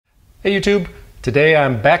Hey YouTube, today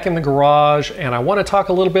I'm back in the garage and I want to talk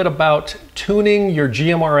a little bit about tuning your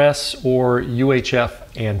GMRS or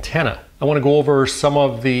UHF antenna. I want to go over some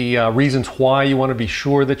of the reasons why you want to be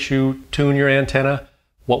sure that you tune your antenna,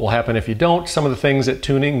 what will happen if you don't, some of the things that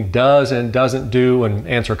tuning does and doesn't do, and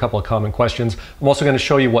answer a couple of common questions. I'm also going to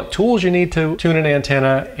show you what tools you need to tune an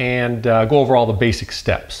antenna and go over all the basic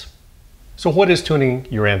steps. So what is tuning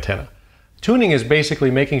your antenna? Tuning is basically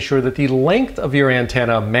making sure that the length of your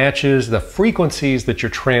antenna matches the frequencies that you're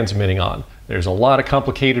transmitting on. There's a lot of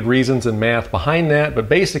complicated reasons and math behind that, but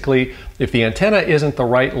basically, if the antenna isn't the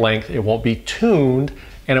right length, it won't be tuned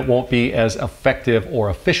and it won't be as effective or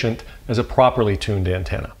efficient as a properly tuned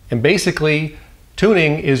antenna. And basically,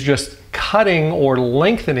 tuning is just cutting or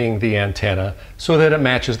lengthening the antenna so that it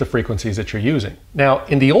matches the frequencies that you're using. Now,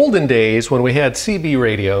 in the olden days, when we had CB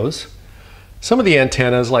radios, some of the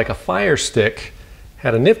antennas, like a Fire Stick,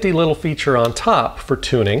 had a nifty little feature on top for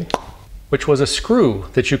tuning, which was a screw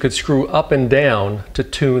that you could screw up and down to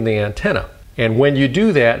tune the antenna. And when you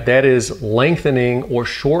do that, that is lengthening or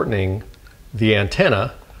shortening the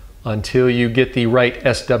antenna until you get the right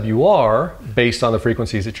SWR based on the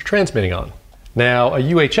frequencies that you're transmitting on. Now, a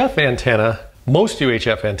UHF antenna, most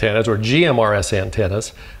UHF antennas or GMRS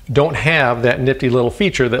antennas don't have that nifty little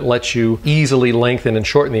feature that lets you easily lengthen and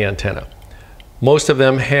shorten the antenna. Most of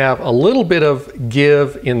them have a little bit of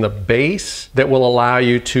give in the base that will allow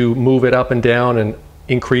you to move it up and down and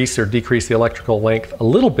increase or decrease the electrical length a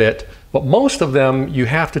little bit, but most of them you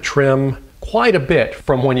have to trim quite a bit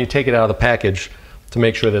from when you take it out of the package to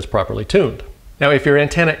make sure that it's properly tuned. Now, if your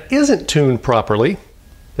antenna isn't tuned properly,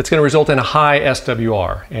 it's going to result in a high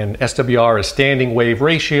SWR, and SWR is standing wave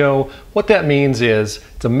ratio. What that means is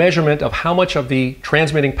it's a measurement of how much of the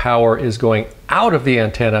transmitting power is going out of the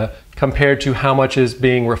antenna compared to how much is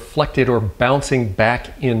being reflected or bouncing back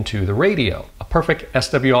into the radio. A perfect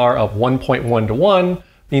SWR of 1.1 to 1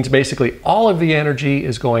 means basically all of the energy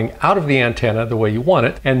is going out of the antenna the way you want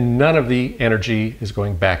it, and none of the energy is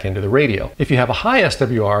going back into the radio. If you have a high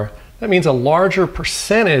SWR, that means a larger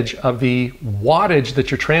percentage of the wattage that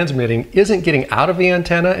you're transmitting isn't getting out of the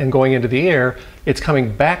antenna and going into the air, it's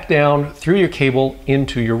coming back down through your cable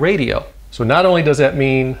into your radio. So not only does that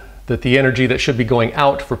mean that the energy that should be going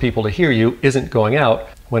out for people to hear you isn't going out,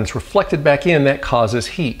 when it's reflected back in, that causes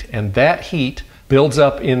heat, and that heat builds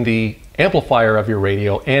up in the amplifier of your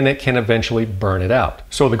radio and it can eventually burn it out.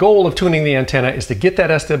 So the goal of tuning the antenna is to get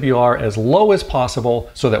that SWR as low as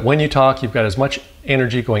possible so that when you talk, you've got as much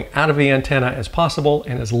energy going out of the antenna as possible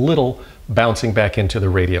and as little bouncing back into the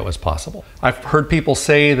radio as possible. I've heard people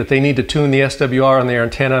say that they need to tune the SWR on their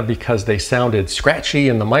antenna because they sounded scratchy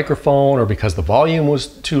in the microphone or because the volume was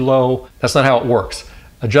too low. That's not how it works.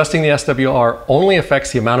 Adjusting the SWR only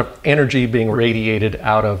affects the amount of energy being radiated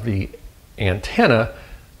out of the antenna.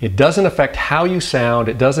 It doesn't affect how you sound.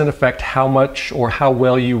 It doesn't affect how much or how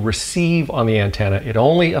well you receive on the antenna. It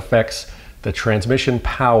only affects the transmission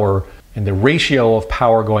power and the ratio of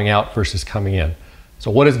power going out versus coming in. So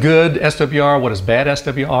what is good SWR? What is bad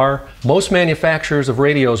SWR? Most manufacturers of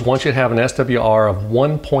radios want you to have an SWR of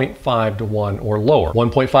 1.5 to 1 or lower.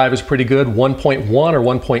 1.5 is pretty good. 1.1 or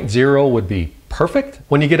 1.0 would be perfect.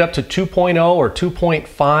 When you get up to 2.0 or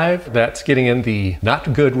 2.5, that's getting in the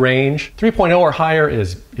not good range. 3.0 or higher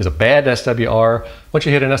is a bad SWR. Once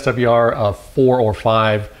you hit an SWR of 4 or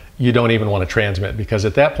 5, you don't even want to transmit, because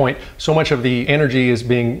at that point, so much of the energy is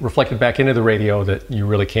being reflected back into the radio that you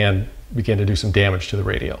really can begin to do some damage to the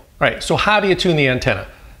radio. All right, so how do you tune the antenna?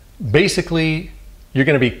 Basically, you're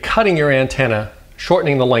going to be cutting your antenna,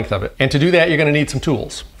 shortening the length of it. And to do that, you're going to need some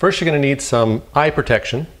tools. First, you're going to need some eye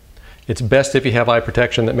protection. It's best if you have eye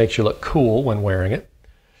protection that makes you look cool when wearing it.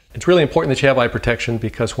 It's really important that you have eye protection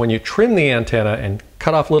because when you trim the antenna and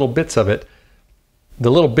cut off little bits of it,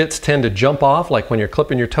 the little bits tend to jump off like when you're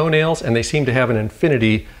clipping your toenails, and they seem to have an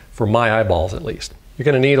infinity for my eyeballs at least. You're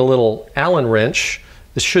going to need a little Allen wrench.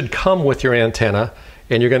 This should come with your antenna,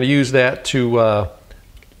 and you're going to use that to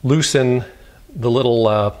loosen the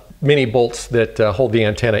little mini bolts that hold the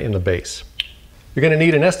antenna in the base. You're going to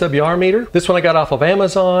need an SWR meter. This one I got off of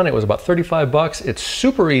Amazon. It was about 35 bucks. It's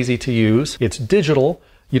super easy to use. It's digital.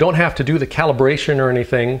 You don't have to do the calibration or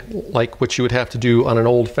anything like what you would have to do on an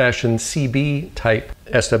old-fashioned CB type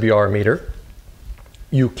SWR meter.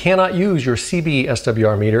 You cannot use your CB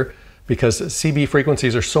SWR meter because CB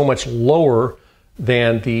frequencies are so much lower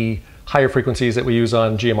than the higher frequencies that we use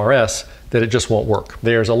on GMRS that it just won't work.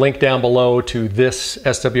 There's a link down below to this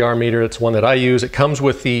SWR meter. It's one that I use. It comes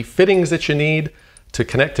with the fittings that you need to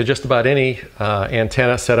connect to just about any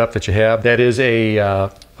antenna setup that you have. That is a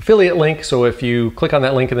affiliate link, so if you click on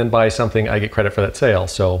that link and then buy something, I get credit for that sale.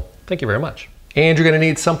 So thank you very much. And you're going to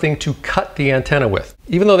need something to cut the antenna with.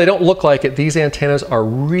 Even though they don't look like it, these antennas are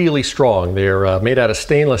really strong. They're made out of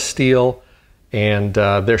stainless steel, and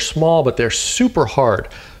they're small, but they're super hard.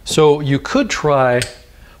 So you could try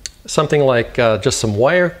something like just some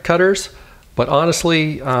wire cutters, but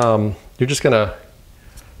honestly, that's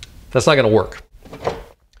not going to work.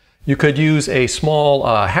 You could use a small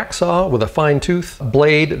hacksaw with a fine tooth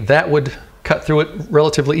blade. That would cut through it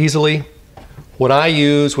relatively easily. What I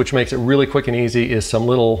use, which makes it really quick and easy, is some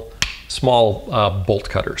little small bolt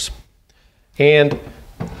cutters. And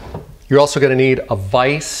you're also going to need a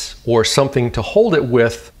vise or something to hold it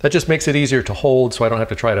with. That just makes it easier to hold, so I don't have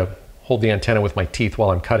to try to hold the antenna with my teeth while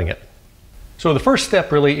I'm cutting it. So the first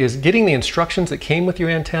step really is getting the instructions that came with your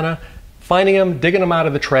antenna, finding them, digging them out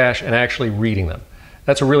of the trash, and actually reading them.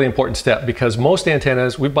 That's a really important step because most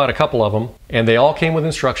antennas, we bought a couple of them, and they all came with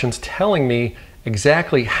instructions telling me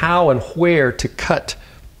exactly how and where to cut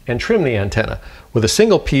and trim the antenna. With a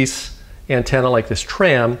single piece antenna like this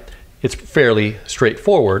tram, it's fairly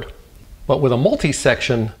straightforward. But with a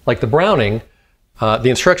multi-section like the Browning, the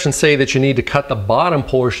instructions say that you need to cut the bottom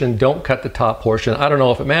portion, don't cut the top portion. I don't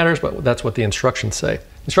know if it matters, but that's what the instructions say.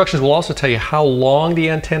 Instructions will also tell you how long the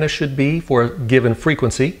antenna should be for a given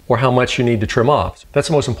frequency or how much you need to trim off. That's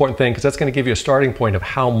the most important thing because that's going to give you a starting point of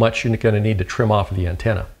how much you're going to need to trim off of the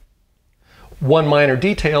antenna. One minor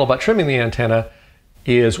detail about trimming the antenna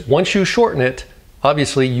is once you shorten it,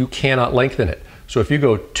 obviously you cannot lengthen it. So if you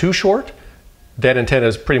go too short, that antenna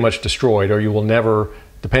is pretty much destroyed, or you will never,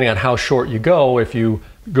 depending on how short you go, if you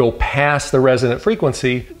go past the resonant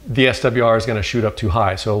frequency, the SWR is going to shoot up too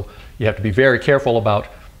high. So you have to be very careful about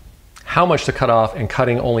how much to cut off and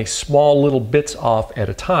cutting only small little bits off at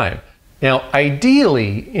a time. Now,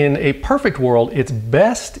 ideally, in a perfect world, it's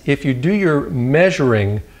best if you do your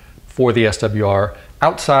measuring for the SWR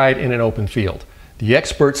outside in an open field. The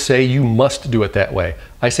experts say you must do it that way.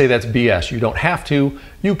 I say that's BS. You don't have to.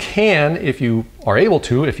 You can if you are able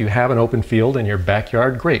to. If you have an open field in your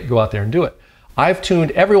backyard, great, go out there and do it. I've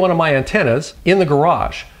tuned every one of my antennas in the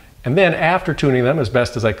garage. And then after tuning them as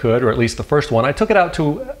best as I could, or at least the first one, I took it out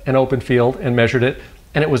to an open field and measured it,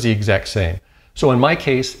 and it was the exact same. So in my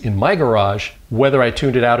case, in my garage, whether I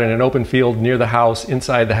tuned it out in an open field near the house,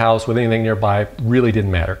 inside the house, with anything nearby, really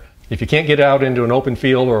didn't matter. If you can't get out into an open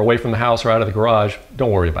field or away from the house or out of the garage,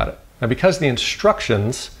 don't worry about it. Now, because the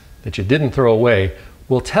instructions that you didn't throw away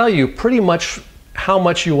will tell you pretty much how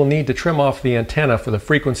much you will need to trim off the antenna for the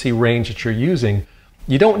frequency range that you're using,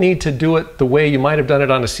 you don't need to do it the way you might have done it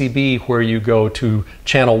on a CB, where you go to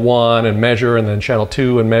channel 1 and measure, and then channel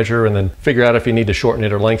 2 and measure, and then figure out if you need to shorten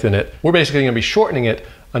it or lengthen it. We're basically going to be shortening it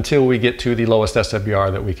until we get to the lowest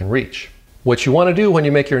SWR that we can reach. What you want to do when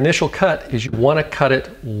you make your initial cut is you want to cut it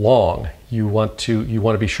long. You want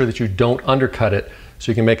to be sure that you don't undercut it,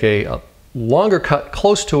 so you can make a longer cut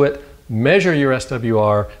close to it, measure your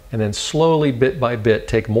SWR, and then slowly, bit by bit,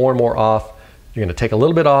 take more and more off. You're going to take a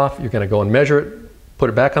little bit off, you're going to go and measure it, put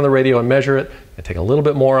it back on the radio and measure it, and take a little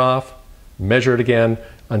bit more off, measure it again,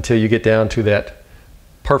 until you get down to that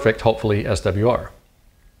perfect, hopefully, SWR.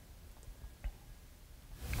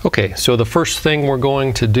 Okay, so the first thing we're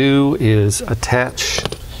going to do is attach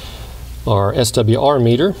our SWR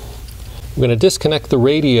meter. I'm going to disconnect the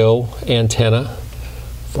radio antenna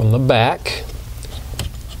from the back.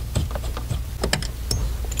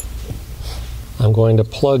 I'm going to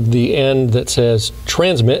plug the end that says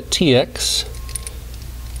transmit TX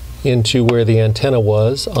into where the antenna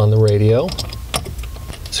was on the radio.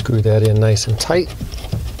 Screw that in nice and tight.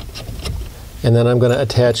 And then I'm going to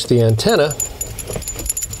attach the antenna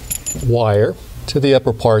wire to the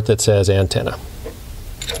upper part that says antenna.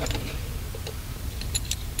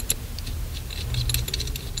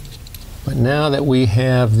 But now that we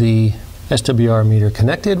have the SWR meter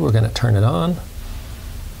connected, we're going to turn it on.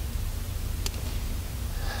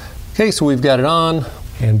 Okay, so we've got it on,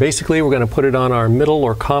 and basically we're going to put it on our middle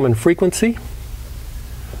or common frequency.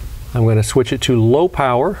 I'm going to switch it to low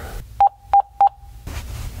power,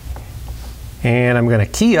 and I'm going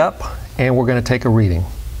to key up, and we're going to take a reading.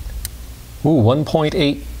 Ooh,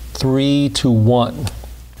 1.83 to 1,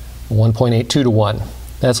 1.82 to 1.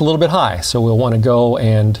 That's a little bit high, so we'll want to go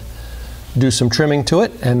and do some trimming to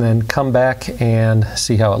it and then come back and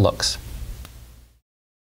see how it looks.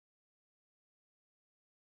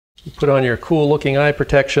 You put on your cool looking eye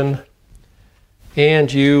protection,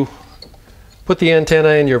 and you put the antenna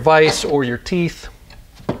in your vise or your teeth.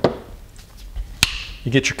 You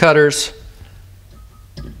get your cutters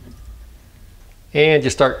and you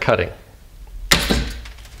start cutting.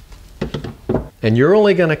 And you're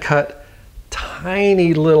only going to cut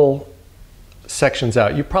tiny little sections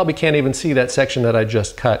out. You probably can't even see that section that I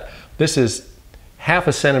just cut. This is half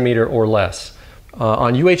a centimeter or less.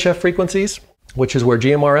 On UHF frequencies, which is where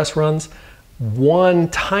GMRS runs, one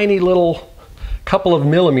tiny little couple of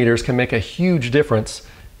millimeters can make a huge difference,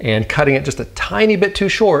 and cutting it just a tiny bit too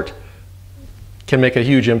short can make a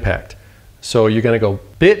huge impact. So you're going to go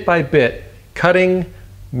bit by bit, cutting,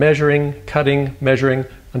 measuring,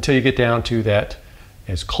 until you get down to that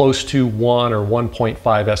as close to 1 or 1.5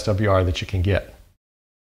 SWR that you can get.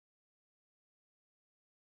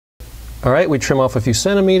 All right, we trim off a few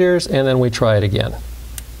centimeters and then we try it again.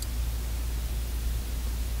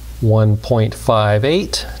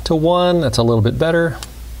 1.58 to 1, that's a little bit better.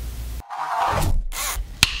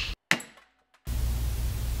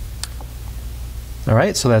 All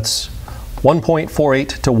right, so that's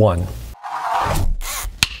 1.48 to 1.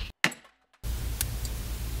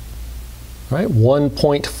 All right,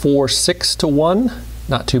 1.46 to 1,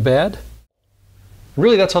 not too bad.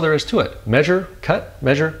 Really, that's all there is to it. Measure, cut,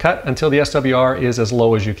 until the SWR is as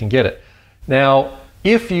low as you can get it. Now,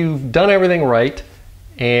 if you've done everything right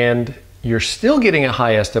and you're still getting a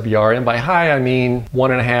high SWR, and by high I mean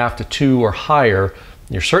 1.5 to 2 or higher,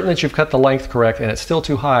 you're certain that you've cut the length correct and it's still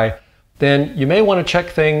too high, then you may want to check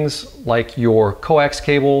things like your coax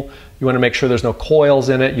cable. You want to make sure there's no coils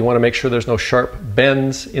in it. You want to make sure there's no sharp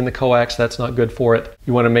bends in the coax. That's not good for it.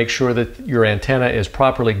 You want to make sure that your antenna is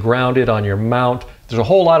properly grounded on your mount. There's a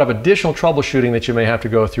whole lot of additional troubleshooting that you may have to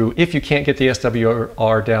go through if you can't get the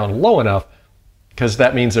SWR down low enough, because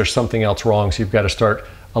that means there's something else wrong. So you've got to start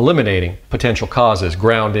eliminating potential causes,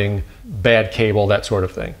 grounding, bad cable, that sort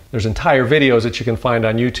of thing. There's entire videos that you can find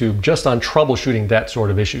on YouTube just on troubleshooting that sort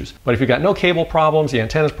of issues. But if you've got no cable problems, the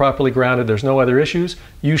antenna is properly grounded, there's no other issues,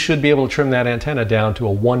 you should be able to trim that antenna down to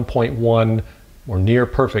a 1.1 or near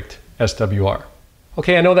perfect SWR.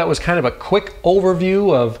 Okay, I know that was kind of a quick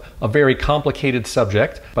overview of a very complicated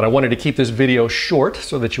subject, but I wanted to keep this video short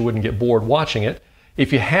so that you wouldn't get bored watching it.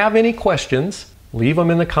 If you have any questions, leave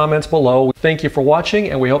them in the comments below. Thank you for watching,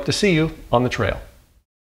 and we hope to see you on the trail.